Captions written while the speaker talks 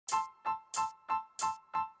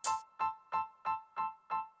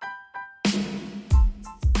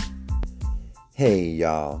Hey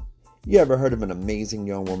y'all, you ever heard of an amazing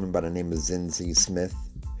young woman by the name of Zinzi Smith?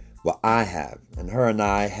 Well, I have, and her and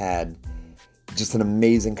I had just an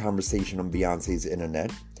amazing conversation on Beyonce's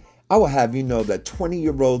internet. I will have you know that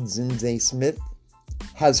 20-year-old Zinzi Smith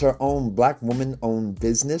has her own black woman-owned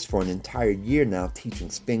business for an entire year now, teaching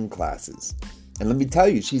spin classes. And let me tell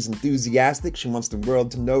you, she's enthusiastic. She wants the world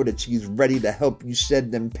to know that she's ready to help you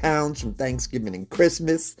shed them pounds from Thanksgiving and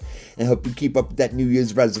Christmas and help you keep up with that New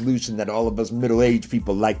Year's resolution that all of us middle-aged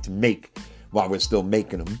people like to make while we're still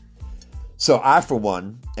making them. So I, for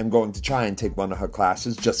one, am going to try and take one of her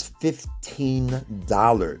classes, just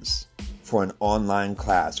 $15 for an online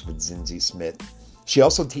class with Zinzi Smith. She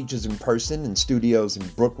also teaches in person in studios in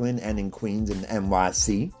Brooklyn and in Queens and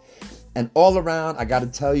NYC. And all around, I got to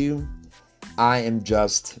tell you, I am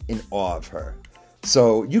just in awe of her.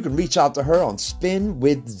 So you can reach out to her on Spin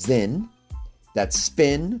with Zin. That's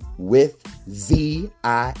Spin with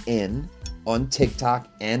Z-I-N on TikTok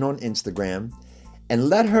and on Instagram. And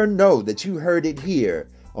let her know that you heard it here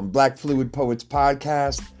on Black Fluid Poets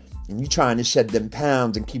Podcast. And you trying to shed them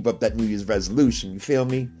pounds and keep up that New Year's resolution. You feel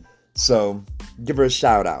me? So give her a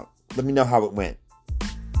shout out. Let me know how it went.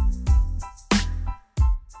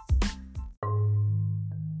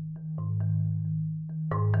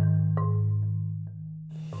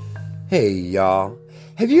 Hey y'all,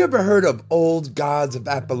 have you ever heard of Old Gods of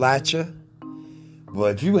Appalachia? Well,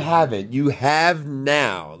 if you haven't, you have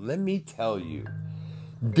now. Let me tell you.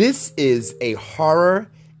 This is a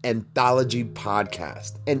horror anthology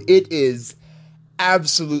podcast, and it is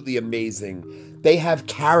absolutely amazing. They have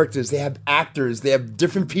characters, they have actors, they have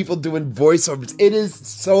different people doing voiceovers. It is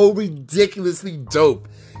so ridiculously dope.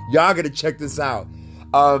 Y'all gotta check this out.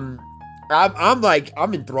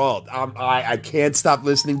 I'm enthralled. I can't stop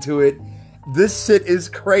listening to it. This shit is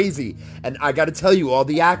crazy. And I gotta tell you, all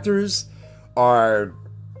the actors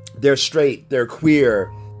they're straight, they're queer,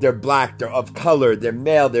 they're black, they're of color, they're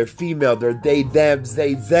male, they're female, they're they, thems,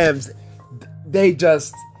 they, thems.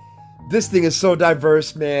 This thing is so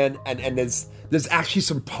diverse, man. And there's actually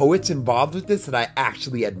some poets involved with this that I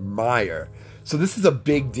actually admire. So this is a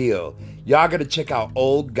big deal. Y'all gotta check out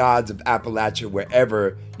Old Gods of Appalachia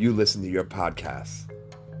wherever you listen to your podcasts.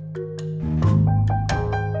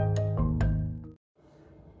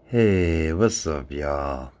 Hey, what's up,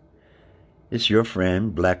 y'all? It's your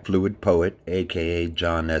friend, Black Fluid Poet, aka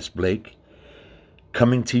John S. Blake,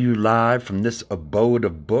 coming to you live from this abode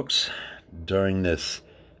of books during this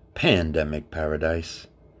pandemic paradise,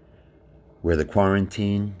 where the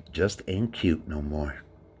quarantine just ain't cute no more.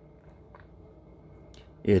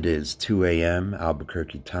 It is 2 a.m.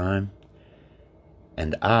 Albuquerque time,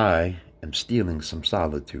 and I am stealing some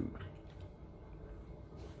solitude.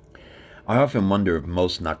 I often wonder if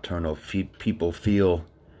most nocturnal people feel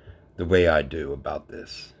the way I do about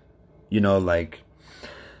this. You know, like,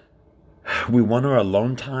 we want our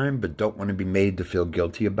alone time, but don't want to be made to feel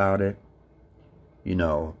guilty about it. You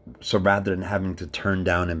know, so rather than having to turn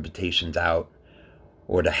down invitations out,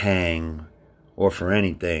 or to hang, or for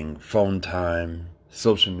anything, phone time,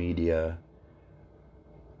 social media,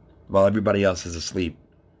 while everybody else is asleep,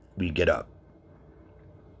 we get up.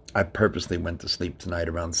 I purposely went to sleep tonight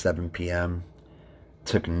around 7 p.m.,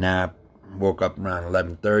 took a nap, woke up around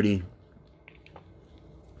 11:30,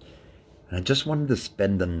 and I just wanted to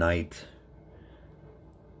spend the night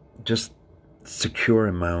just secure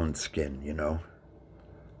in my own skin, you know?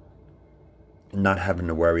 Not having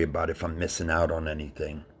to worry about if I'm missing out on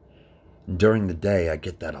anything. And during the day, I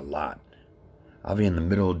get that a lot. I'll be in the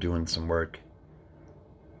middle of doing some work,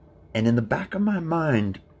 and in the back of my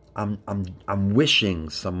mind, I'm wishing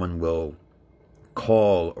someone will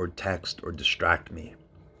call or text or distract me.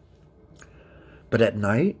 But at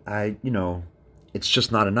night, it's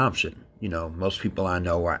just not an option. You know, most people I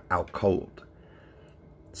know are out cold.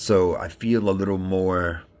 So I feel a little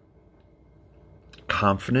more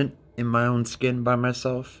confident in my own skin by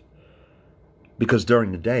myself. Because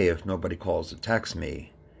during the day, if nobody calls or texts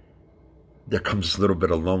me, there comes this little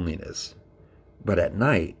bit of loneliness. But at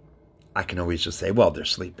night, I can always just say, well, they're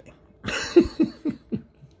sleeping.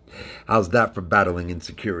 How's that for battling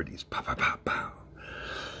insecurities? Pow, pow, pow, pow.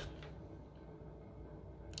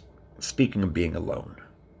 Speaking of being alone,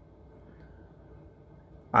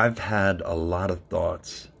 I've had a lot of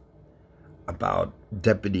thoughts about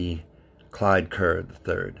Deputy Clyde Kerr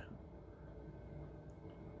III.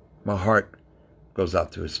 My heart goes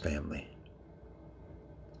out to his family.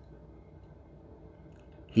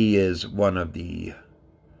 He is one of the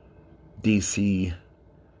DC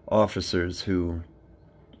officers who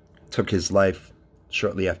took his life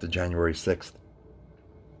shortly after January 6th.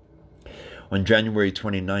 On January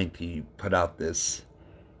 29th, he put out this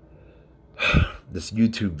this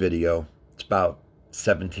YouTube video. It's about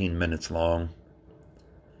 17 minutes long.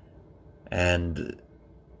 And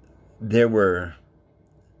there were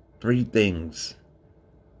 3 things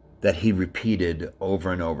that he repeated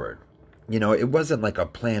over and over. It wasn't like a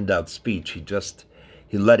planned out speech.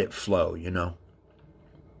 He let it flow,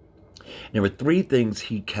 There were 3 things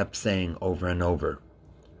he kept saying over and over.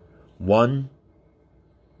 One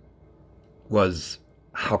was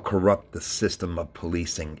how corrupt the system of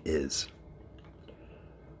policing is.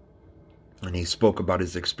 And he spoke about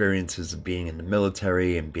his experiences of being in the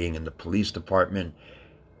military and being in the police department.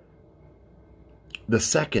 The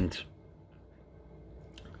second,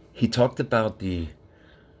 he talked about the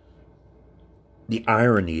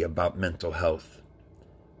irony about mental health.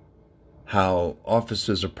 How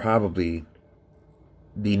officers are probably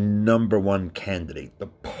the number one candidate, the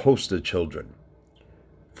poster children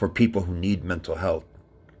for people who need mental health.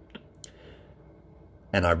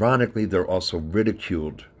 And ironically, they're also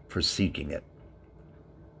ridiculed for seeking it.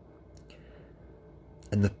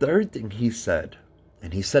 And the third thing he said,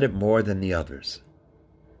 and he said it more than the others,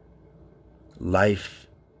 life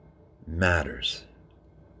matters.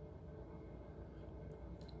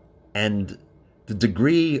 And the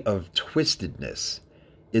degree of twistedness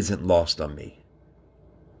isn't lost on me.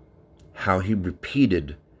 How he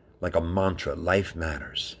repeated like a mantra, life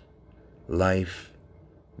matters. Life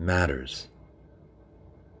matters.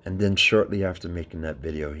 And then shortly after making that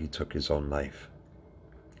video, he took his own life.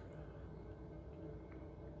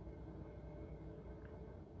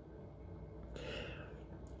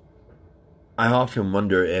 I often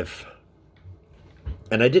wonder if,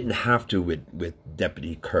 and I didn't have to with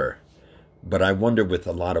Deputy Kerr, but I wonder with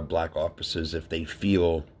a lot of black officers if they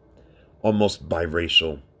feel almost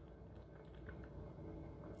biracial,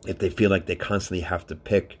 if they feel like they constantly have to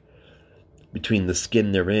pick between the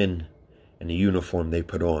skin they're in and the uniform they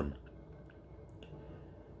put on.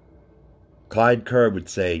 Clyde Kerr would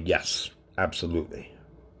say, yes, absolutely.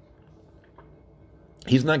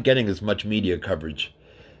 He's not getting as much media coverage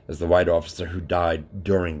as the white officer who died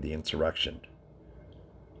during the insurrection.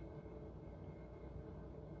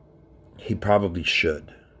 He probably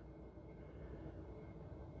should.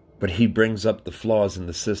 But he brings up the flaws in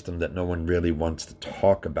the system that no one really wants to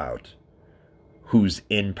talk about, who's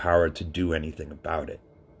in power to do anything about it.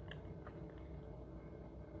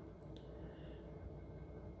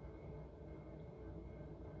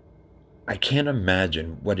 I can't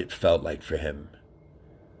imagine what it felt like for him,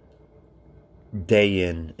 day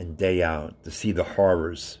in and day out, to see the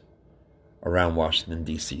horrors around Washington,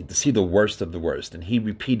 D.C., to see the worst of the worst. And he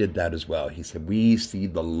repeated that as well. He said, we see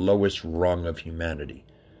the lowest rung of humanity.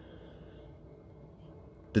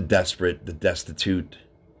 The desperate, the destitute,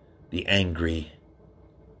 the angry,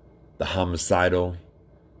 the homicidal,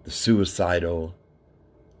 the suicidal,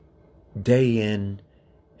 day in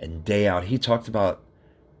and day out. He talked about,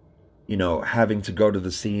 having to go to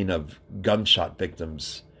the scene of gunshot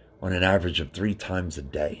victims on an average of 3 times a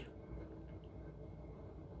day.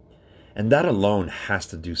 And that alone has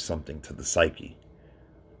to do something to the psyche.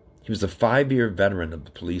 He was a 5-year veteran of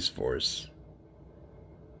the police force.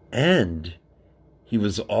 And he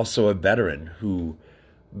was also a veteran who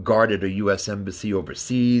guarded a U.S. embassy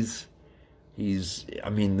overseas.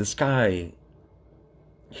 This guy,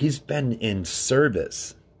 he's been in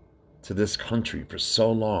service to this country for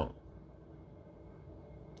so long.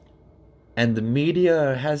 And the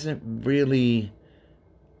media hasn't really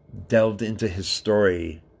delved into his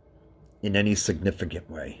story in any significant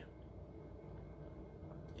way.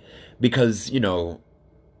 Because,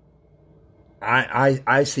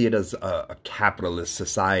 I see it as a capitalist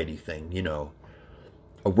society thing,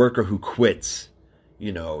 A worker who quits,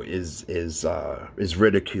 is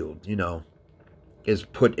ridiculed, is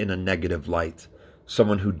put in a negative light.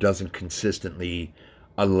 Someone who doesn't consistently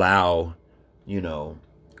allow,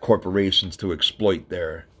 corporations to exploit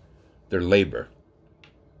their labor.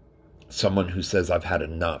 Someone who says, I've had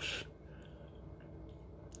enough.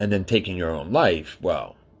 And then taking your own life,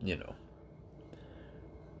 well,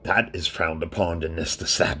 that is frowned upon in this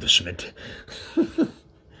establishment.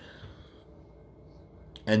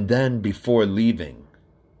 And then before leaving,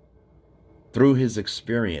 through his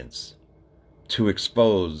experience, to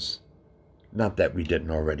expose, not that we didn't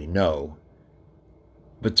already know,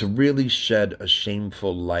 but to really shed a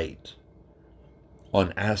shameful light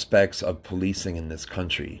on aspects of policing in this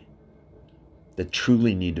country that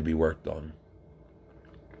truly need to be worked on.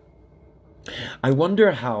 I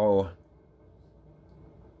wonder how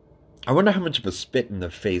much of a spit in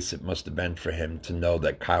the face it must have been for him to know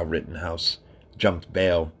that Kyle Rittenhouse jumped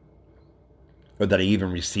bail, or that he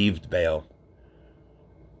even received bail,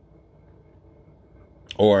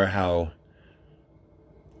 or how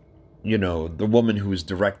the woman who was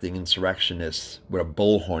directing insurrectionists with a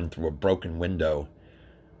bullhorn through a broken window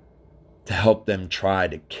to help them try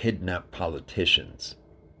to kidnap politicians.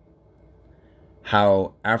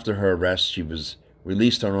 How after her arrest she was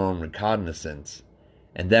released on her own recognizance,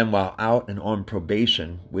 and then while out and on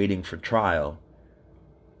probation waiting for trial,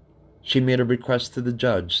 she made a request to the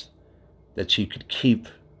judge that she could keep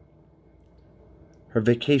her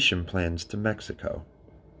vacation plans to Mexico.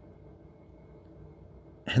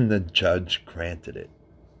 And the judge granted it.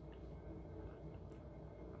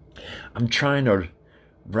 I'm trying to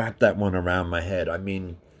wrap that one around my head. I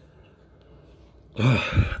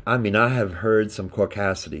have heard some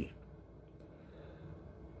caucasity.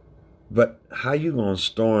 But how you gonna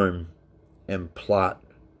storm and plot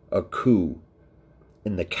a coup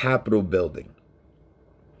in the Capitol building,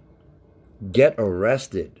 get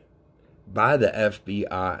arrested by the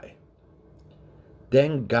FBI,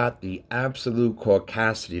 then got the absolute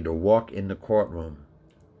caucasity to walk in the courtroom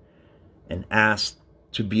and ask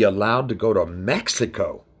to be allowed to go to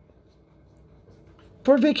Mexico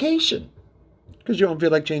for vacation because you don't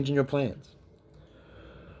feel like changing your plans?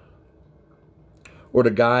 Or the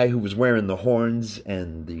guy who was wearing the horns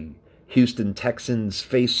and the Houston Texans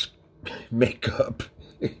face makeup.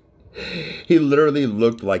 He literally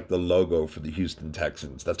looked like the logo for the Houston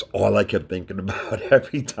Texans. That's all I kept thinking about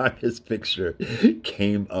every time his picture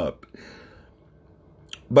came up.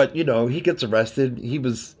 But, he gets arrested. He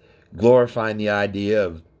was glorifying the idea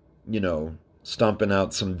of, stomping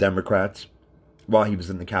out some Democrats while he was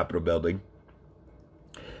in the Capitol building.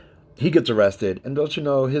 He gets arrested. And don't you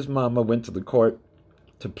know, his mama went to the court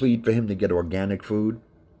to plead for him to get organic food.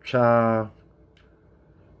 Cha.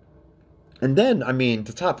 And then,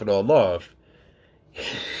 to top it all off,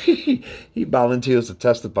 he volunteers to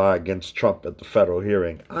testify against Trump at the federal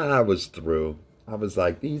hearing. I was through. I was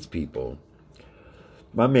like, these people.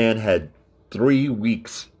 My man had 3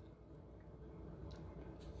 weeks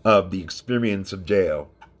of the experience of jail.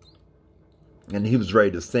 And he was ready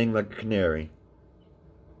to sing like a canary.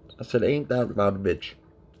 I said, ain't that about a bitch?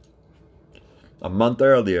 A month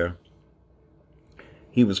earlier,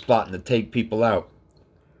 he was plotting to take people out.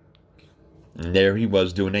 And there he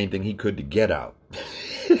was doing anything he could to get out.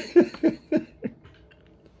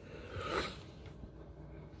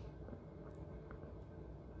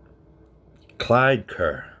 Clyde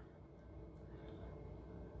Kerr.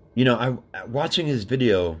 Watching his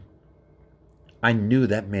video, I knew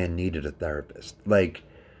that man needed a therapist. Like,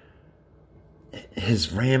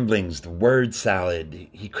 his ramblings, the word salad,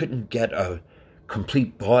 he couldn't get a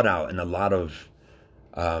complete thought out, and a lot of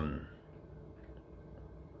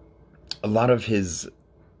his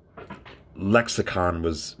lexicon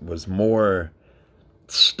was more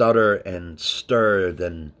stutter and stir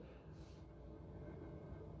than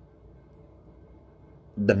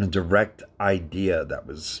a direct idea that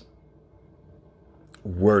was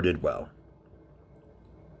worded well.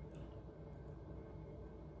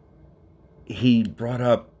 He brought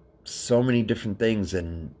up so many different things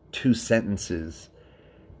in 2 sentences.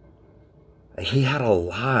 He had a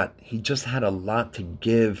lot. He just had a lot to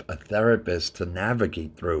give a therapist to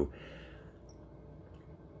navigate through.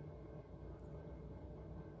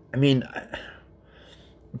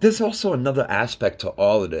 There's also another aspect to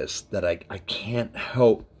all of this that I can't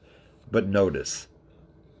help but notice.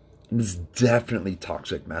 And it's definitely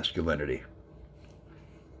toxic masculinity.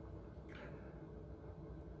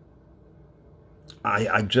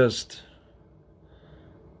 I'm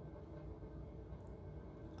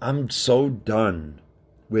so done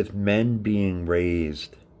with men being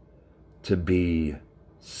raised to be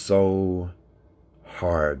so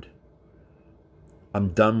hard. I'm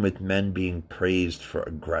done with men being praised for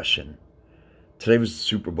aggression. Today was the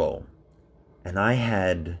Super Bowl, and I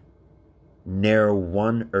had ne'er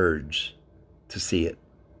one urge to see it.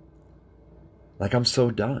 Like, I'm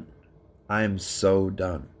so done. I am so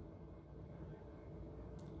done.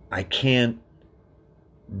 I can't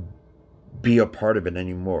be a part of it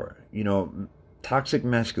anymore. Toxic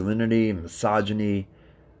masculinity, misogyny,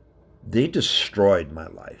 they destroyed my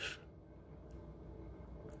life.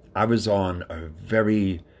 I was on a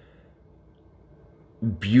very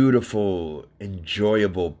beautiful,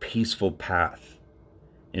 enjoyable, peaceful path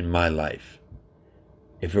in my life.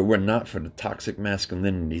 If it were not for the toxic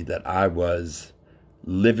masculinity that I was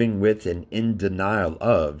living with and in denial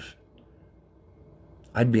of,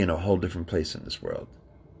 I'd be in a whole different place in this world.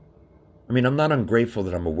 I'm not ungrateful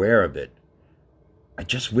that I'm aware of it. I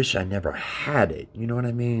just wish I never had it. You know what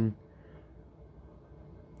I mean?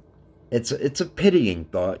 It's a pitying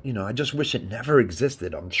thought. I just wish it never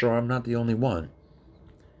existed. I'm sure I'm not the only one.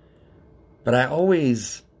 But I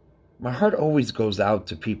always my heart always goes out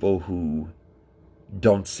to people who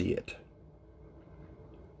don't see it.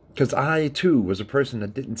 Because I, too, was a person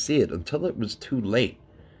that didn't see it until it was too late.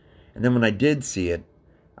 And then when I did see it,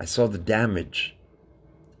 I saw the damage.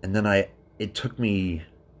 And then it took me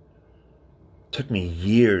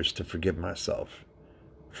years to forgive myself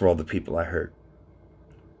for all the people I hurt.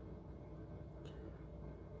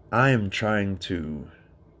 I am trying to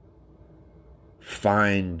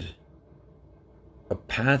find a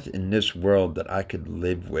path in this world that I could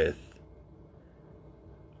live with,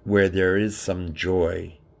 where there is some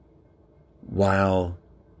joy, while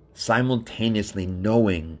simultaneously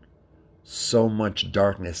knowing so much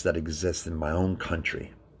darkness that exists in my own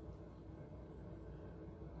country.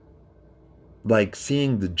 Like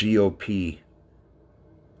seeing the GOP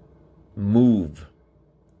move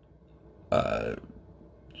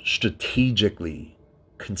strategically,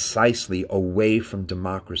 concisely away from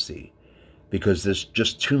democracy, because there's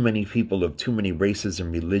just too many people of too many races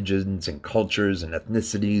and religions and cultures and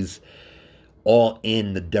ethnicities all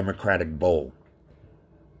in the Democratic bowl.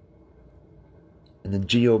 And the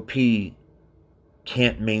GOP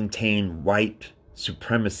can't maintain white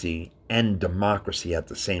supremacy and democracy at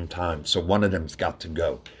the same time. So one of them's got to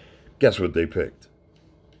go. Guess what they picked?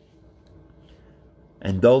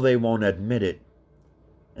 And though they won't admit it,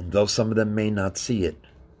 and though some of them may not see it,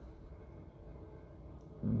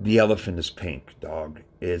 the elephant is pink, dog.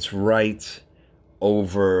 It's right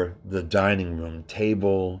over the dining room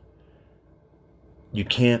table. You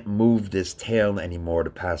can't move this tail anymore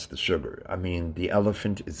to pass the sugar. I mean, the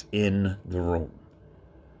elephant is in the room.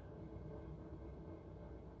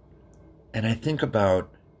 And I think about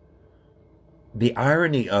the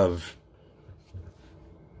irony of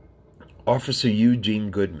Officer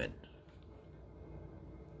Eugene Goodman.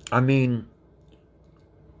 I mean,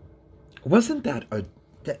 wasn't that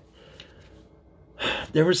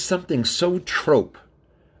there was something so trope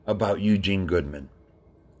about Eugene Goodman.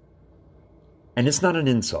 And it's not an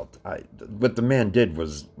insult. What the man did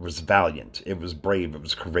was valiant. It was brave. It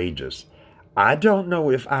was courageous. I don't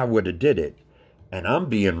know if I would have did it. And I'm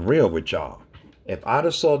being real with y'all. If I'd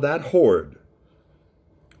have saw that horde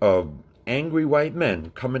of angry white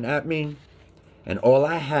men coming at me, and all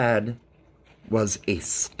I had was a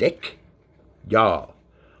stick, y'all,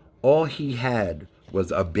 all he had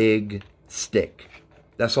was a big stick.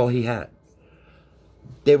 That's all he had.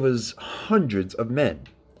 There was hundreds of men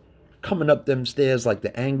coming up them stairs like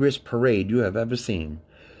the angriest parade you have ever seen.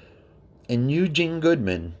 And Eugene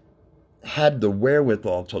Goodman had the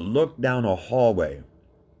wherewithal to look down a hallway,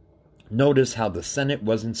 notice how the Senate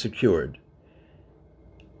wasn't secured,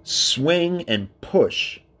 swing and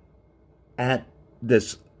push at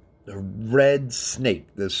this red snake,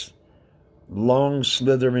 this long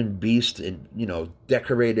slithering beast, and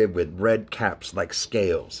decorated with red caps like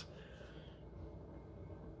scales.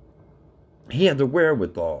 He had the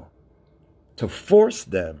wherewithal to force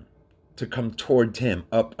them to come towards him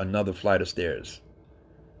up another flight of stairs.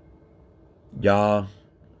 Y'all,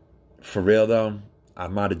 for real though, I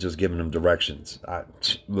might have just given them directions. I'm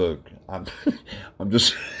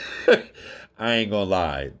just, I ain't gonna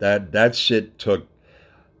lie. That shit took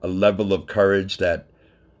a level of courage that,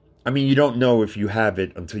 I mean, you don't know if you have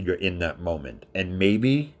it until you're in that moment. And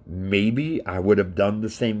maybe I would have done the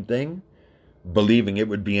same thing, believing it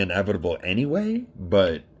would be inevitable anyway.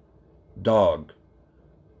 But, dog,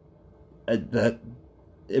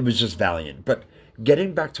 it was just valiant. But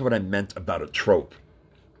getting back to what I meant about a trope,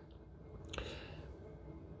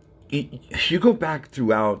 you go back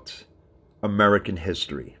throughout American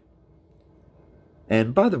history.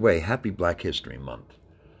 And by the way, happy Black History Month.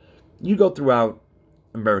 You go throughout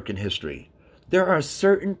American history, there are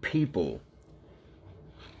certain people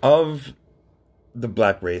of the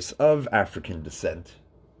black race, of African descent,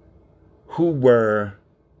 who were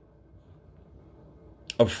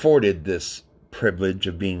afforded this privilege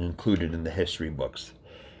of being included in the history books.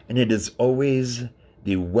 And it is always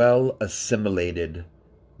the well-assimilated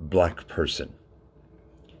black person.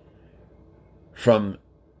 From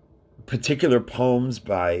particular poems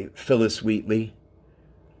by Phyllis Wheatley,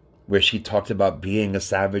 where she talked about being a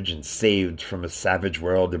savage and saved from a savage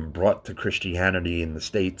world and brought to Christianity in the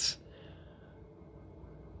States,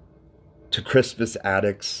 to Crispus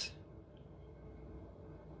Attucks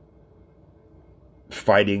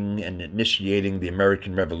fighting and initiating the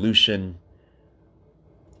American Revolution,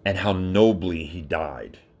 and how nobly he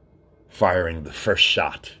died, firing the first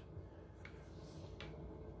shot,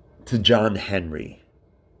 to John Henry,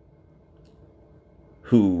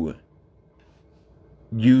 who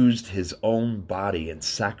used his own body and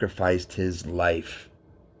sacrificed his life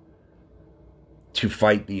to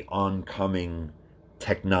fight the oncoming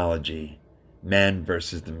technology, man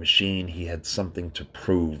versus the machine. He had something to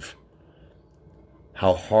prove.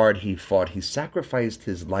 How hard he fought. He sacrificed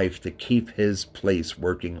his life to keep his place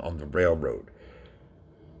working on the railroad.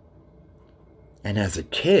 And as a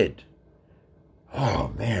kid,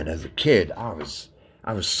 oh man, as a kid, I was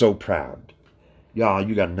so proud. Y'all,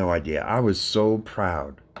 you got no idea. I was so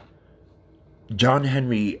proud. John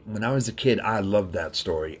Henry, when I was a kid, I loved that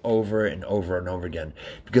story over and over and over again.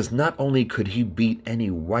 Because not only could he beat any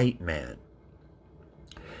white man,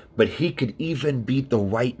 but he could even beat the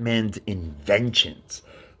white man's inventions.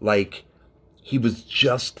 Like, he was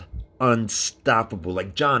just unstoppable.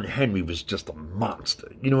 Like, John Henry was just a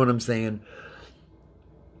monster. You know what I'm saying?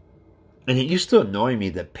 And it used to annoy me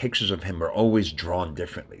that pictures of him are always drawn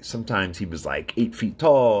differently. Sometimes he was like 8 feet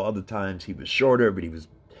tall. Other times he was shorter, but he was,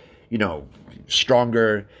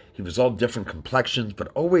 stronger. He was all different complexions, but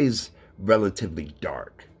always relatively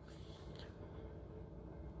dark.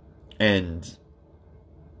 And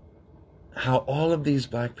how all of these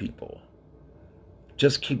black people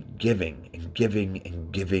just keep giving and giving and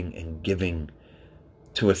giving and giving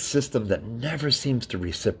to a system that never seems to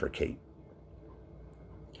reciprocate.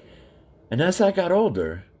 And as I got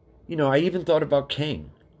older, I even thought about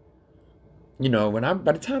King. By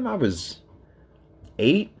the time I was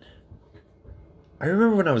 8, I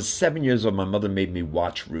remember when I was 7 years old, my mother made me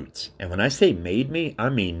watch Roots. And when I say made me, I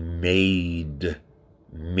mean made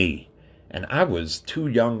me. And I was too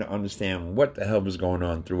young to understand what the hell was going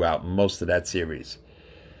on throughout most of that series.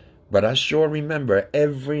 But I sure remember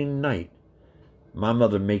every night my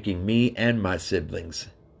mother making me and my siblings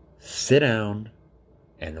sit down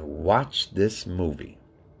and watch this movie.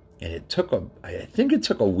 And I think it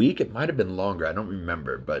took a week. It might have been longer. I don't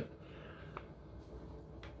remember. But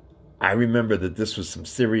I remember that this was some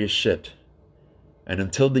serious shit. And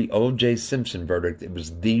until the O.J. Simpson verdict, it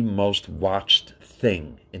was the most watched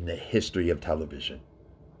thing in the history of television.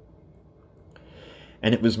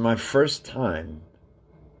 And it was my first time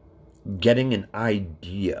getting an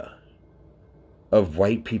idea of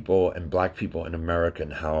white people and black people in America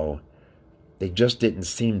and how they just didn't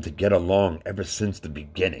seem to get along ever since the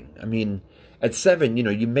beginning. I mean, at 7,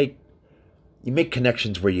 you make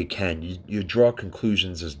connections where you can. You draw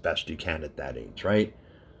conclusions as best you can at that age, right?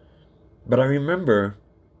 But I remember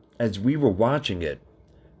as we were watching it,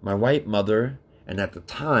 my white mother and at the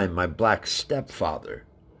time my black stepfather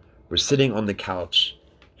were sitting on the couch,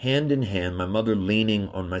 hand in hand, my mother leaning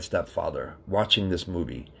on my stepfather, watching this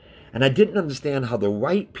movie. And I didn't understand how the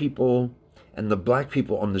white people and the black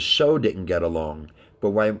people on the show didn't get along, but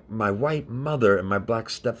why my white mother and my black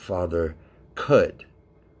stepfather could.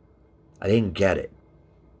 I didn't get it.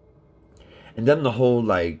 And then the whole,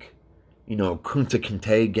 Kunta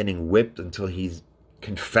Kinte getting whipped until he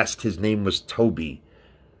confessed his name was Toby,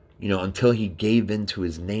 until he gave in to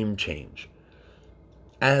his name change.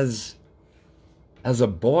 As a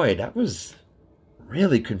boy, that was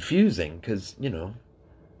really confusing because,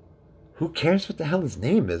 who cares what the hell his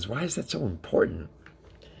name is? Why is that so important?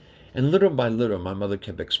 And little by little, my mother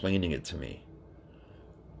kept explaining it to me.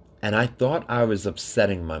 And I thought I was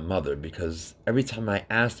upsetting my mother because every time I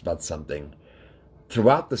asked about something,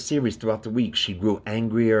 throughout the series, throughout the week, she grew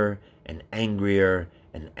angrier and angrier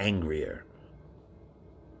and angrier.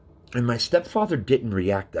 And my stepfather didn't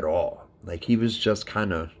react at all. Like, he was just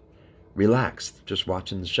kind of relaxed, just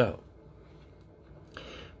watching the show.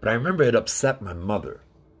 But I remember it upset my mother.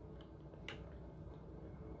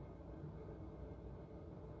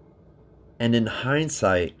 And in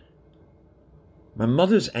hindsight, my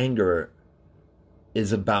mother's anger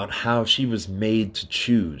is about how she was made to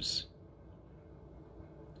choose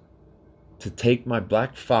to take my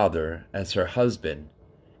black father as her husband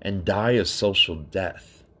and die a social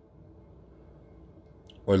death,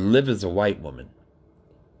 or live as a white woman.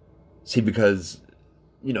 See, because,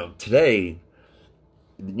 today,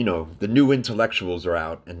 the new intellectuals are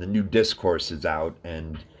out and the new discourse is out.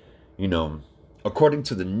 And, according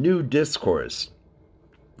to the new discourse,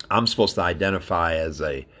 I'm supposed to identify as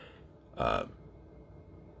a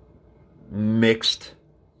mixed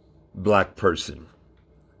black person.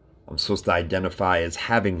 I'm supposed to identify as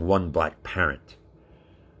having one black parent.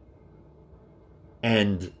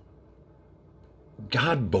 And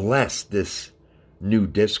God bless this new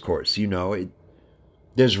discourse.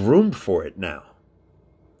 There's room for it now.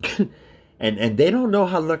 and they don't know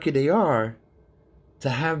how lucky they are to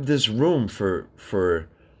have this room for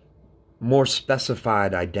more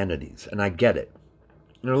specified identities. And I get it.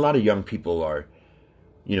 A lot of young people are,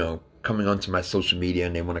 coming onto my social media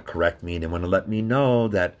and they want to correct me and they want to let me know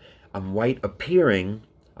that I'm white appearing.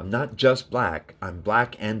 I'm not just black. I'm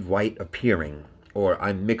black and white appearing. Or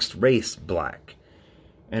I'm mixed race black.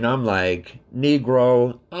 And I'm like,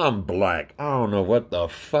 Negro, I'm black. I don't know what the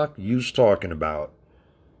fuck you's talking about.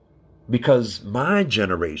 Because my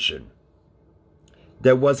generation,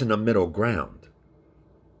 there wasn't a middle ground.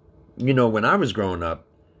 You know, when I was growing up,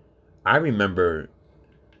 I remember,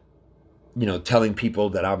 telling people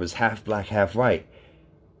that I was half black, half white.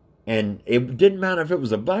 And it didn't matter if it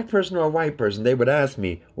was a black person or a white person. They would ask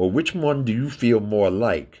me, well, which one do you feel more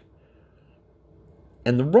like?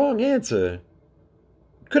 And the wrong answer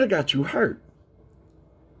could have got you hurt.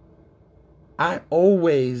 I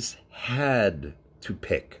always had to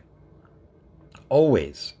pick.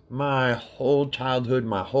 Always. My whole childhood,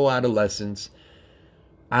 my whole adolescence,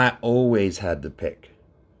 I always had to pick.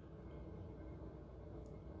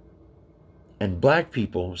 And black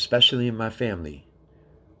people, especially in my family,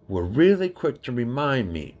 were really quick to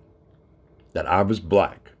remind me that I was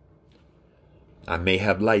black. I may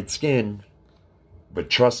have light skin, but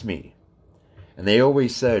trust me. And they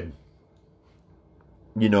always said,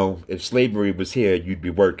 if slavery was here, you'd be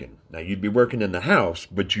working. Now, you'd be working in the house,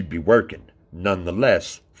 but you'd be working,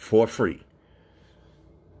 nonetheless, for free.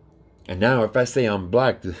 And now, if I say I'm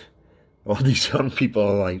black, all these young people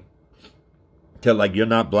are like, they're like, you're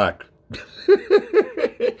not black.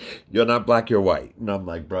 You're not black, you're white. And I'm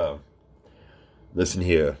like, bro, listen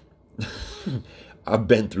here. I've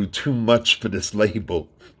been through too much for this label.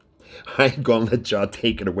 I ain't gonna let y'all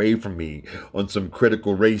take it away from me on some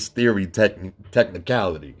critical race theory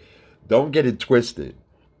technicality. Don't get it twisted.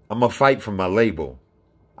 I'm gonna fight for my label.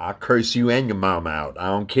 I'll curse you and your mama out. I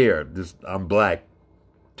don't care. I'm black.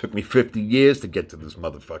 Took me 50 years to get to this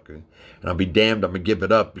motherfucker. And I'll be damned, I'm gonna give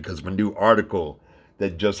it up because of a new article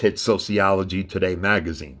that just hit Sociology Today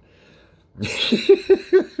magazine.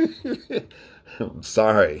 I'm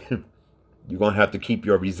sorry. You're going to have to keep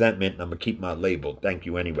your resentment, and I'm going to keep my label. Thank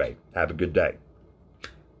you anyway. Have a good day.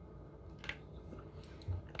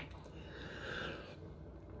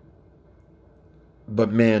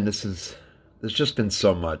 But man, there's just been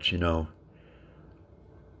so much,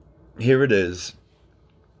 Here it is,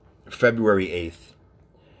 February 8th.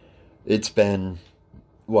 It's been,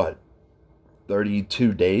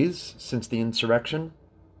 32 days since the insurrection?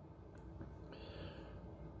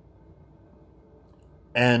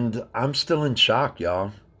 And I'm still in shock,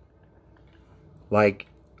 y'all. Like,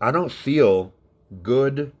 I don't feel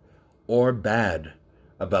good or bad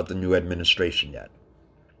about the new administration yet.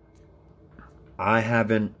 I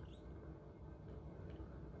haven't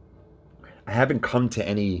come to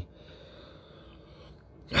any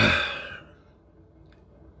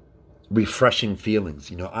refreshing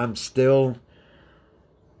feelings. I'm still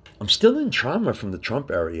in trauma from the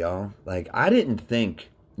Trump era, y'all. Like, I didn't think,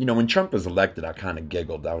 when Trump was elected, I kind of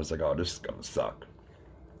giggled. I was like, oh, this is going to suck.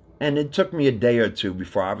 And it took me a day or two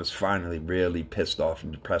before I was finally really pissed off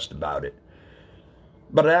and depressed about it.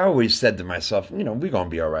 But I always said to myself, we're going to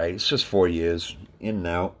be all right. It's just 4 years, in and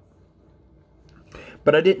out.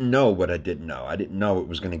 But I didn't know what I didn't know. I didn't know it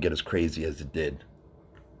was going to get as crazy as it did.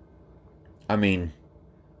 I mean,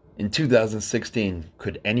 in 2016,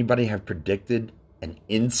 could anybody have predicted an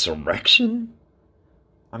insurrection?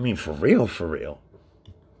 I mean, for real, for real.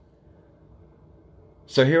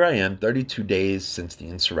 So here I am, 32 days since the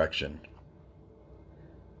insurrection.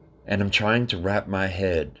 And I'm trying to wrap my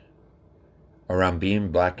head around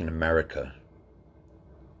being black in America.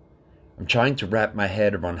 I'm trying to wrap my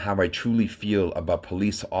head around how I truly feel about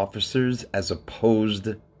police officers as opposed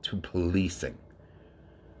to policing.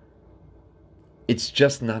 It's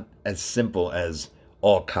just not as simple as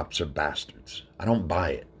all cops are bastards. I don't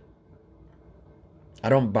buy it. I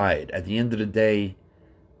don't buy it. At the end of the day,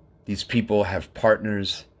 these people have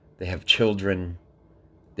partners, they have children,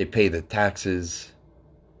 they pay the taxes.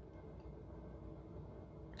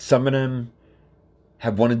 Some of them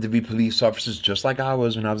have wanted to be police officers just like I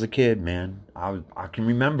was when I was a kid, man. I can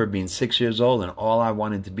remember being 6 years old and all I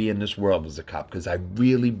wanted to be in this world was a cop because I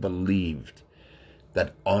really believed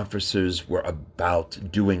that officers were about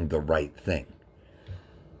doing the right thing.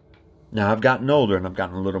 Now, I've gotten older and I've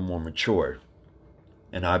gotten a little more mature.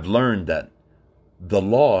 And I've learned that the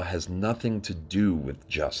law has nothing to do with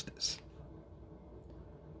justice.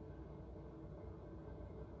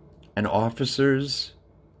 And officers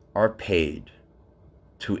are paid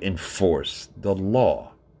to enforce the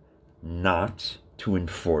law, not to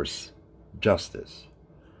enforce justice.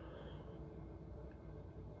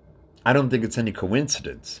 I don't think it's any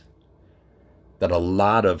coincidence that a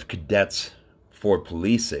lot of cadets for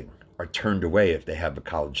policing are turned away if they have a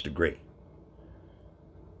college degree.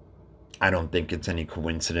 I don't think it's any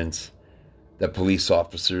coincidence that police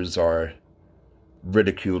officers are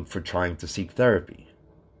ridiculed for trying to seek therapy.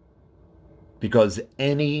 Because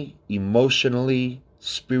any emotionally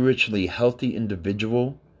spiritually healthy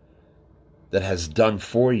individual that has done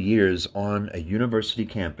 4 years on a university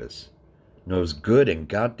campus knows good and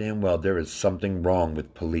goddamn well there is something wrong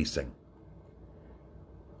with policing.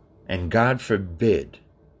 And God forbid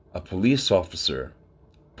a police officer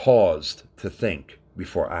paused to think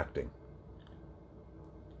before acting.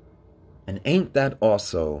 And ain't that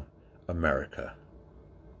also America?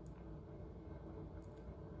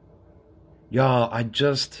 Y'all,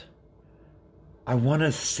 I want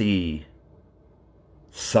to see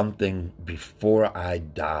something before I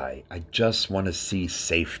die. I just want to see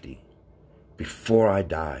safety before I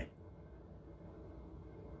die.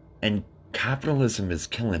 And capitalism is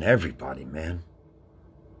killing everybody, man.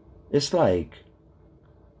 It's like,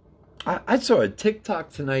 I saw a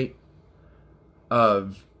TikTok tonight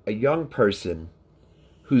of a young person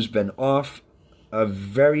who's been off a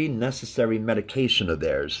very necessary medication of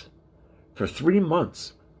theirs for 3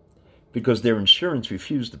 months because their insurance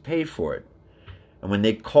refused to pay for it. And when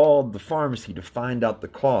they called the pharmacy to find out the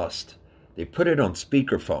cost, they put it on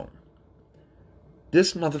speakerphone.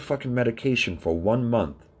 This motherfucking medication for 1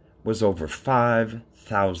 month was over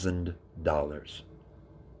 $5,000.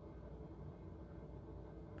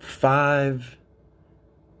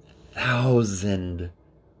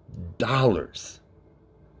 $5,000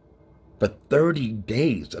 for 30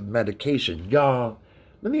 days of medication. Y'all,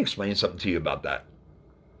 let me explain something to you about that.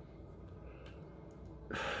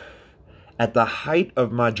 At the height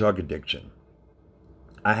of my drug addiction,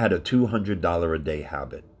 I had a $200 a day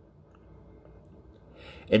habit.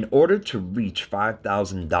 In order to reach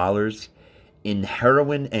 $5,000 in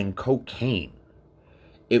heroin and cocaine,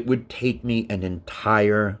 it would take me an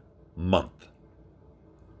entire month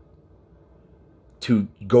to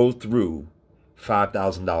go through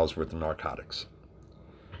 $5,000 worth of narcotics.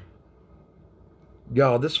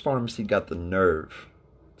 Y'all, this pharmacy got the nerve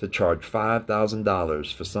to charge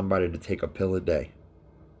 $5,000 for somebody to take a pill a day.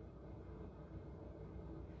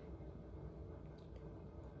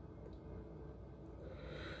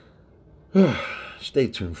 Stay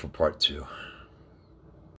tuned for part 2.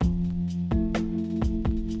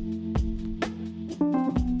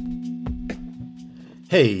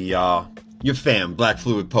 Hey y'all, your fam, Black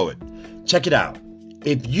Fluid Poet. Check it out.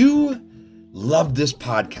 If you love this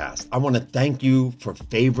podcast, I want to thank you for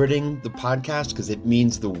favoriting the podcast because it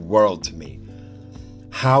means the world to me.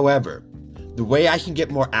 However, the way I can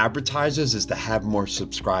get more advertisers is to have more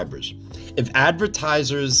subscribers. If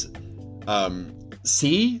advertisers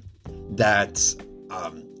see that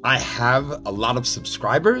I have a lot of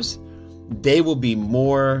subscribers, they will be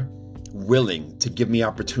more willing to give me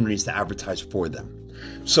opportunities to advertise for them.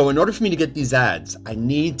 So in order for me to get these ads, I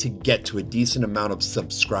need to get to a decent amount of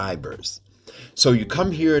subscribers. So you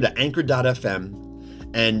come here to anchor.fm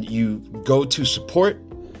and you go to support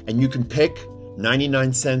and you can pick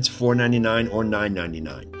 99 cents, $4.99 or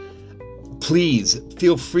 $9.99. Please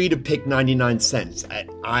feel free to pick 99 cents.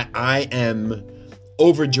 I am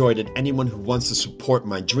overjoyed at anyone who wants to support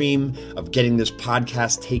my dream of getting this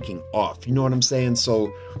podcast taking off. You know what I'm saying?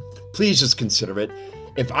 So please just consider it.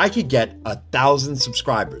 If I could get 1,000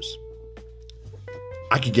 subscribers,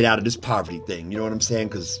 I could get out of this poverty thing. You know what I'm saying?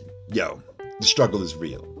 Because, yo, the struggle is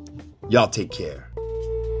real. Y'all take care.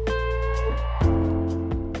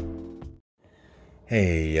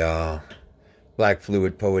 Hey, y'all. Black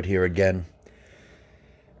Fluid Poet here again.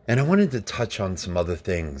 And I wanted to touch on some other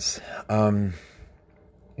things. You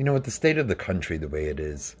know, with the state of the country the way it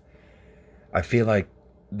is, I feel like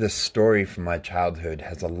this story from my childhood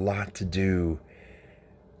has a lot to do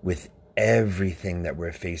with everything that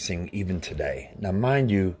we're facing even today. Now, mind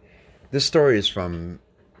you, this story is from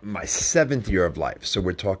my 7th year of life, so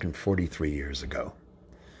we're talking 43 years ago.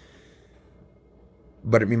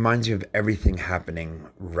 But it reminds you of everything happening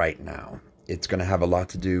right now. It's going to have a lot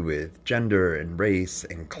to do with gender and race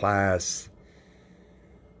and class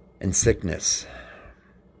and sickness.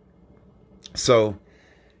 So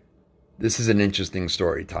this is an interesting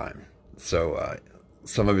story time. So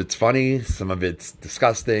some of it's funny, some of it's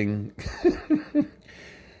disgusting,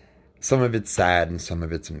 some of it's sad, and some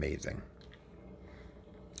of it's amazing.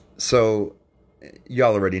 So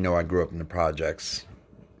y'all already know I grew up in the projects.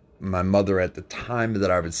 My mother at the time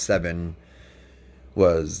that I was 7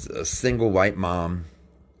 was a single white mom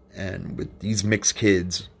and with these mixed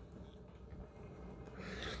kids.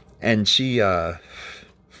 And she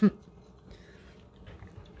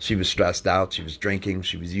was stressed out. She was drinking.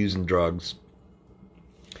 She was using drugs.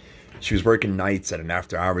 She was working nights at an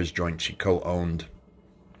after-hours joint she co-owned.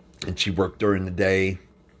 And she worked during the day,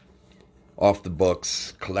 off the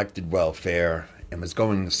books, collected welfare, and was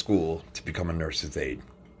going to school to become a nurse's aide.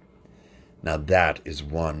 Now that is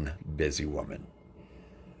one busy woman.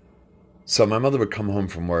 So my mother would come home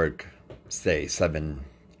from work, say 7,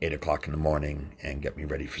 8 o'clock in the morning, and get me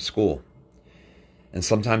ready for school. And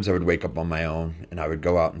sometimes I would wake up on my own, and I would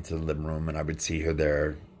go out into the living room, and I would see her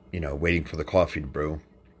there, waiting for the coffee to brew,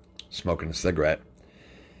 smoking a cigarette,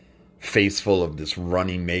 face full of this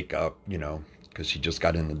runny makeup, because she just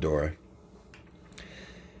got in the door.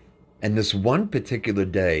 And this one particular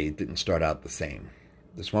day didn't start out the same.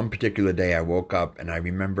 This one particular day I woke up and I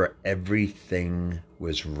remember everything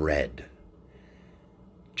was red.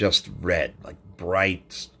 Just red, like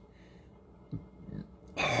bright,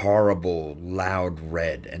 horrible, loud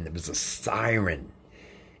red. And there was a siren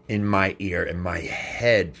in my ear, and my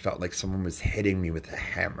head felt like someone was hitting me with a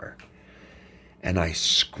hammer. And I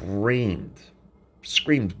screamed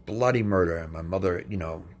bloody murder. And my mother,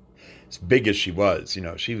 as big as she was,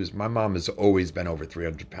 my mom has always been over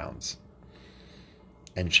 300 pounds.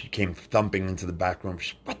 And she came thumping into the back room.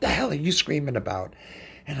 What the hell are you screaming about?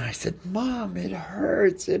 And I said, Mom, it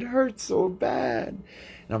hurts so bad. And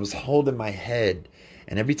I was holding my head,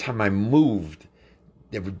 and every time I moved,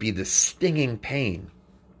 there would be this stinging pain.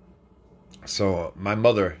 So my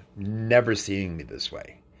mother, never seeing me this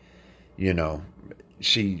way,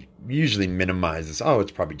 she usually minimizes, oh,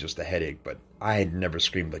 it's probably just a headache, but I had never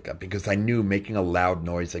screamed like that because I knew making a loud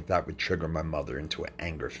noise like that would trigger my mother into an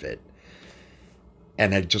anger fit.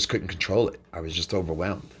 And I just couldn't control it. I was just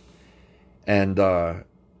overwhelmed. And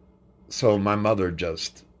so my mother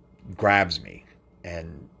just grabs me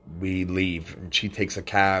and we leave. And she takes a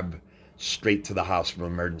cab straight to the hospital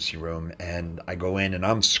emergency room. And I go in and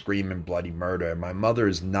I'm screaming bloody murder. And my mother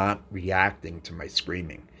is not reacting to my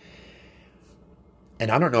screaming.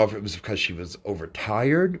 And I don't know if it was because she was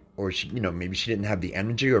overtired or she, maybe she didn't have the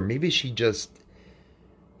energy, or maybe she just,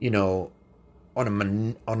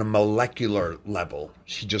 on a molecular level,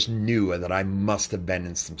 she just knew that I must have been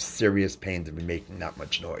in some serious pain to be making that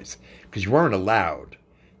much noise. Because you weren't allowed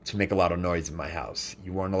to make a lot of noise in my house.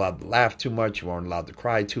 You weren't allowed to laugh too much. You weren't allowed to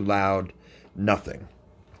cry too loud. Nothing.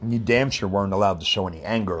 And you damn sure weren't allowed to show any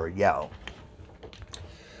anger or yell.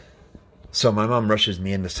 So my mom rushes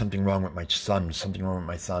me in. There's something wrong with my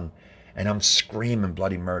son. And I'm screaming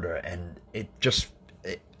bloody murder. And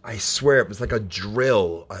I swear it was like a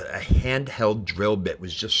drill, a handheld drill bit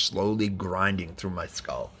was just slowly grinding through my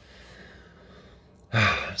skull.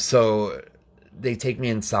 So they take me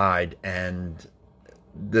inside, and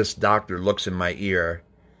this doctor looks in my ear.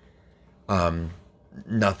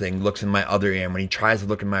 Nothing. Looks in my other ear. And when he tries to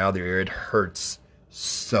look in my other ear, it hurts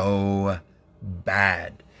so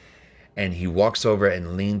bad. And he walks over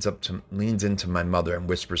and leans into my mother and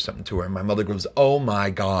whispers something to her. And my mother goes, "Oh my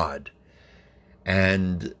God."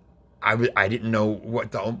 And I didn't know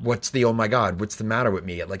what's the oh my God, what's the matter with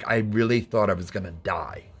me? Like, I really thought I was going to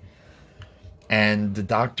die. And the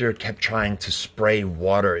doctor kept trying to spray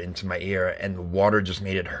water into my ear, and the water just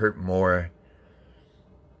made it hurt more.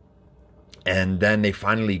 And then they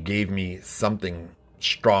finally gave me something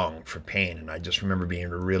strong for pain, and I just remember being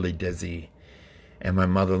really dizzy. And my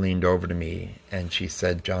mother leaned over to me and she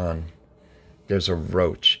said, "John, there's a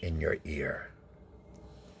roach in your ear.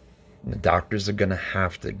 And the doctors are going to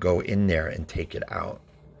have to go in there and take it out."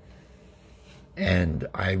 And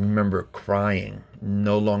I remember crying,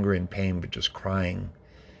 no longer in pain, but just crying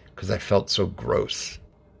because I felt so gross.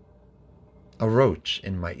 A roach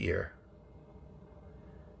in my ear.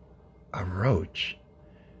 A roach,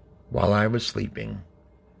 while I was sleeping,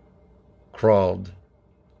 crawled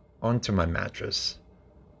onto my mattress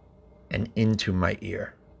and into my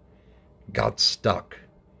ear, got stuck,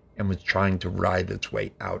 and was trying to writhe its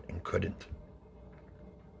way out and couldn't.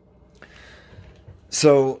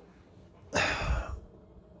 So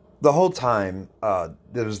the whole time,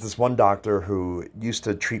 there was this one doctor who used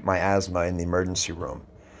to treat my asthma in the emergency room.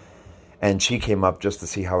 And she came up just to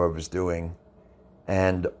see how I was doing.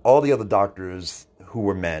 And all the other doctors who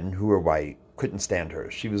were men, who were white, couldn't stand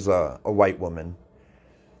her. She was a white woman.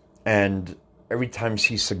 And every time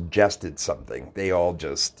she suggested something, they all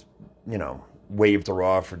just, waved her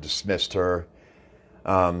off or dismissed her,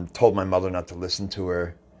 told my mother not to listen to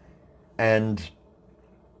her. And,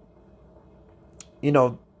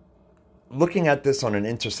 looking at this on an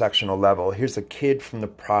intersectional level, here's a kid from the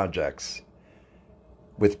projects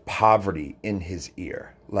with poverty in his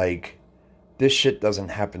ear. Like, this shit doesn't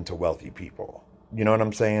happen to wealthy people. You know what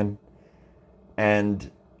I'm saying? And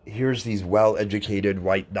here's these well-educated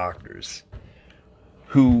white doctors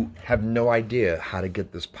who have no idea how to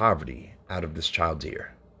get this poverty out of this child's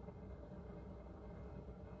ear.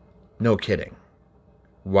 No kidding.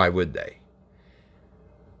 Why would they?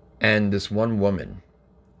 And this one woman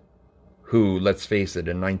who, let's face it,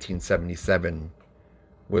 in 1977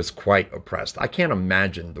 was quite oppressed. I can't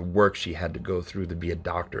imagine the work she had to go through to be a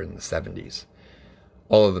doctor in the 70s.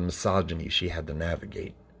 All of the misogyny she had to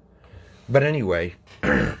navigate. But anyway,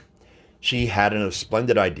 she had a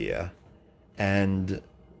splendid idea, and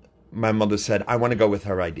my mother said, I want to go with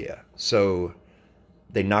her idea. So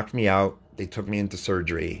they knocked me out, they took me into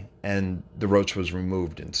surgery, and the roach was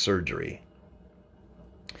removed in surgery.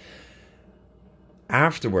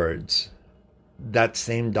 Afterwards, that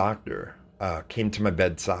same doctor came to my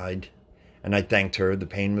bedside, and I thanked her. The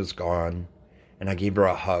pain was gone, and I gave her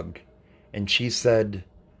a hug. And she said,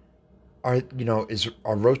 are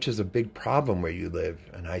roaches a big problem where you live?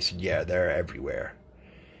 And I said, yeah, they're everywhere.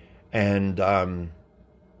 And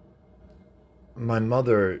my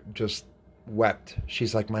mother just wept.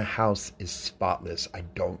 She's like, my house is spotless. I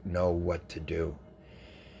don't know what to do.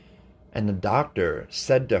 And the doctor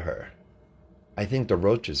said to her, I think the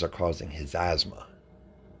roaches are causing his asthma.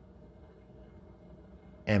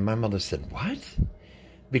 And my mother said, what?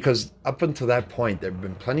 Because up until that point, there have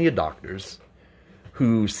been plenty of doctors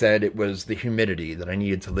who said it was the humidity, that I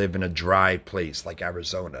needed to live in a dry place like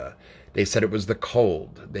Arizona. They said it was the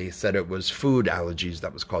cold. They said it was food allergies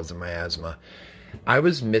that was causing my asthma. I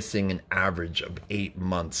was missing an average of 8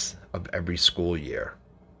 months of every school year.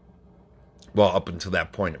 Well, up until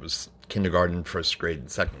that point, it was kindergarten, first grade, and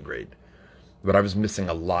second grade. But I was missing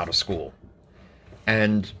a lot of school.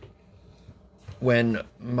 And when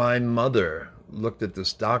my mother looked at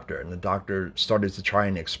this doctor, and the doctor started to try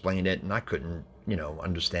and explain it, and I couldn't,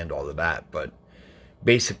 understand all of that. But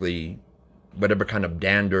basically, whatever kind of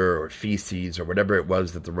dander or feces or whatever it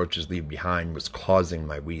was that the roaches leave behind was causing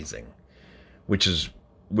my wheezing, which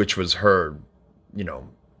was her,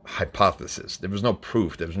 hypothesis. There was no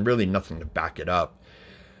proof. There was really nothing to back it up.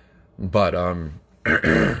 But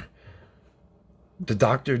the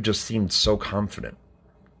doctor just seemed so confident.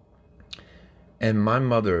 And my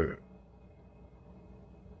mother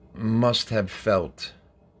must have felt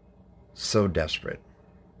so desperate.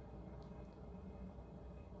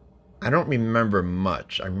 I don't remember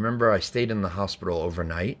much. I remember I stayed in the hospital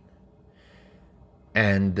overnight.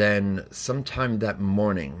 And then sometime that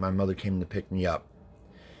morning, my mother came to pick me up.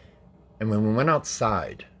 And when we went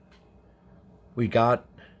outside, we got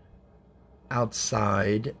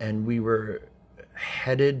outside and we were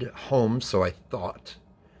headed home, so I thought.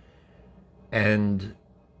 And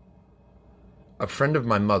a friend of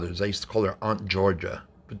my mother's, I used to call her Aunt Georgia,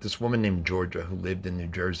 but this woman named Georgia who lived in New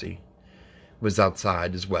Jersey was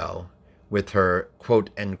outside as well with her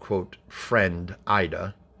quote-unquote friend,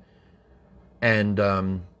 Ida. And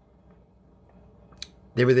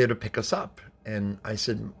they were there to pick us up. And I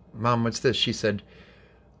said, Mom, what's this? She said,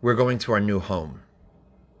 we're going to our new home.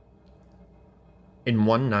 In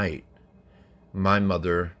one night, my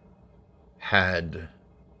mother had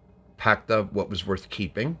packed up what was worth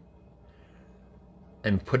keeping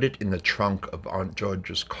and put it in the trunk of Aunt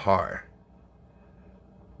Georgia's car,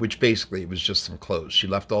 which basically was just some clothes. She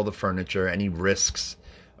left all the furniture, any risks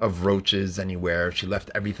of roaches anywhere. She left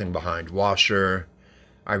everything behind. Washer.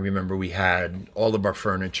 I remember we had all of our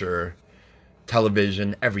furniture,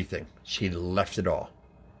 television, everything. She left it all.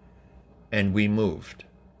 And we moved.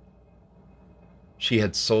 She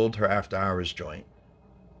had sold her after hours joint.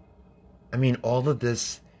 I mean, all of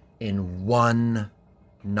this in one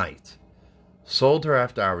night. Sold her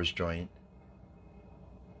after hours joint,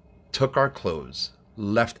 took our clothes,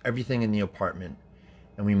 left everything in the apartment,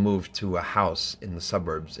 and we moved to a house in the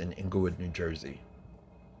suburbs in Englewood, New Jersey.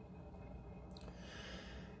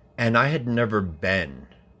 And I had never been,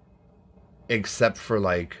 except for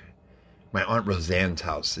like my Aunt Roseanne's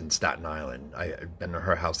house in Staten Island. I had been to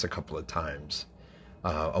her house a couple of times.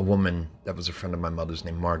 A woman that was a friend of my mother's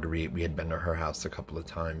named Marguerite, we had been to her house a couple of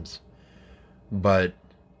times. But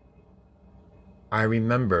I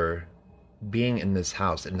remember being in this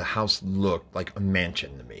house, and the house looked like a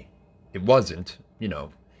mansion to me. It wasn't,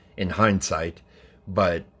 in hindsight,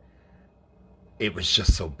 but it was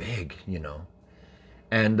just so big,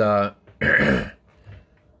 And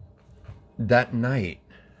that night,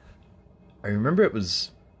 I remember it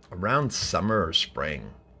was around summer or spring,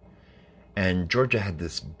 and Georgia had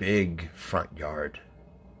this big front yard.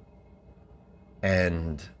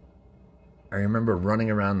 And I remember running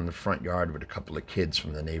around in the front yard with a couple of kids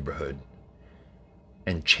from the neighborhood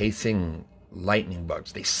and chasing lightning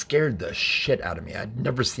bugs. They scared the shit out of me. I'd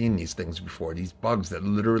never seen these things before. These bugs that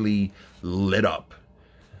literally lit up.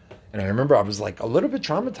 And I remember I was like a little bit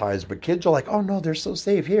traumatized, but kids are like, oh no, they're so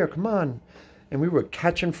safe. Here, come on. And we were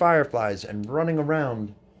catching fireflies and running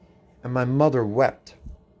around. And my mother wept.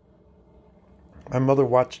 My mother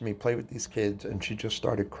watched me play with these kids, and she just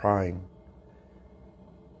started crying.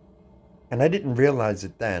 And I didn't realize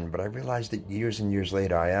it then, but I realized it years and years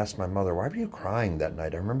later. I asked my mother, why were you crying that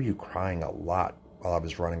night? I remember you crying a lot while I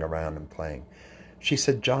was running around and playing. She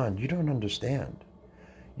said, John, you don't understand.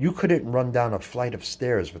 You couldn't run down a flight of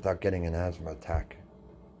stairs without getting an asthma attack.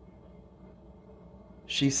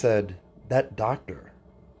 She said, that doctor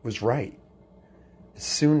was right. As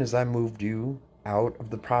soon as I moved you out of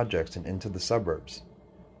the projects and into the suburbs,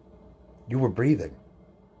 you were breathing.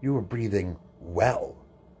 You were breathing well.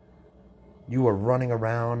 You were running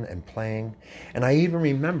around and playing. And I even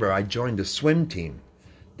remember I joined a swim team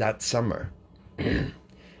that summer.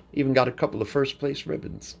 Even got a couple of first place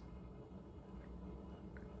ribbons.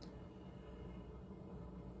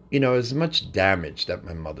 You know, as much damage that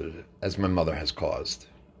my mother has caused,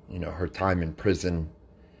 you know, her time in prison,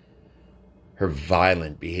 her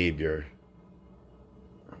violent behavior,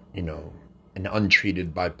 you know, an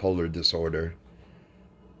untreated bipolar disorder,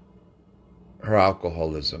 her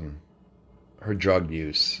alcoholism, her drug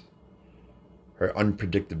use, her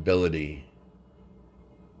unpredictability.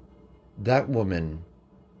 That woman,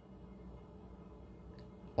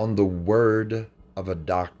 on the word of a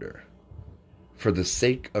doctor, for the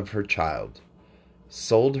sake of her child,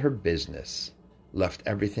 sold her business, left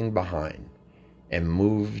everything behind, and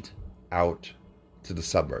moved out to the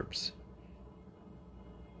suburbs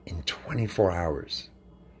in 24 hours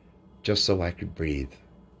just so I could breathe.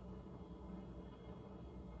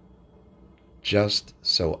 Just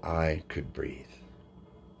so I could breathe.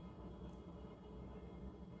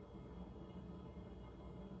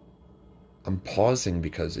 I'm pausing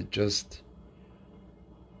because it just,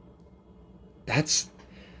 that's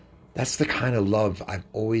the kind of love I've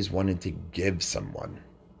always wanted to give someone.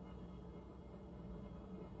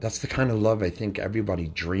 That's the kind of love I think everybody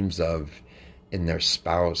dreams of in their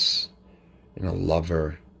spouse, in a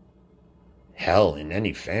lover, hell, in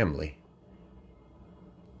any family.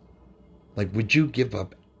 Like, would you give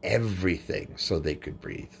up everything so they could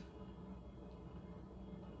breathe?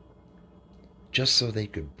 Just so they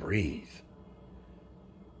could breathe.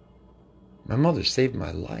 My mother saved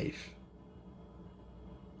my life.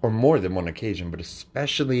 On more than one occasion, but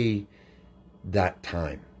especially that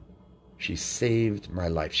time. She saved my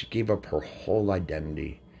life. She gave up her whole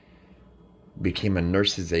identity. Became a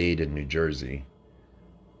nurse's aide in New Jersey.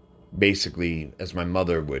 Basically, as my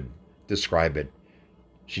mother would describe it,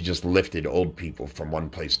 she just lifted old people from one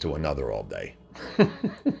place to another all day.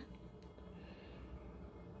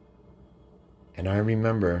 And I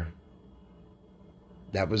remember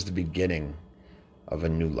that was the beginning of a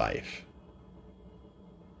new life.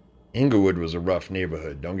 Inglewood was a rough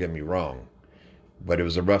neighborhood, don't get me wrong, but it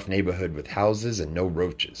was a rough neighborhood with houses and no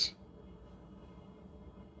roaches.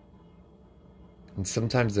 And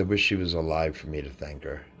sometimes I wish she was alive for me to thank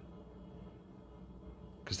her.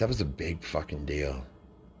 Because that was a big fucking deal.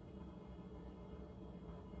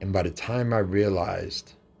 And by the time I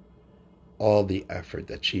realized all the effort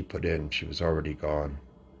that she put in, she was already gone.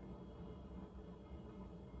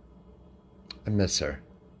 I miss her.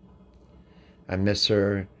 I miss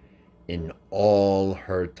her in all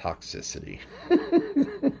her toxicity.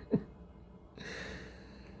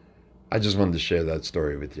 I just wanted to share that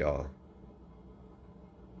story with y'all.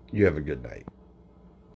 You have a good night.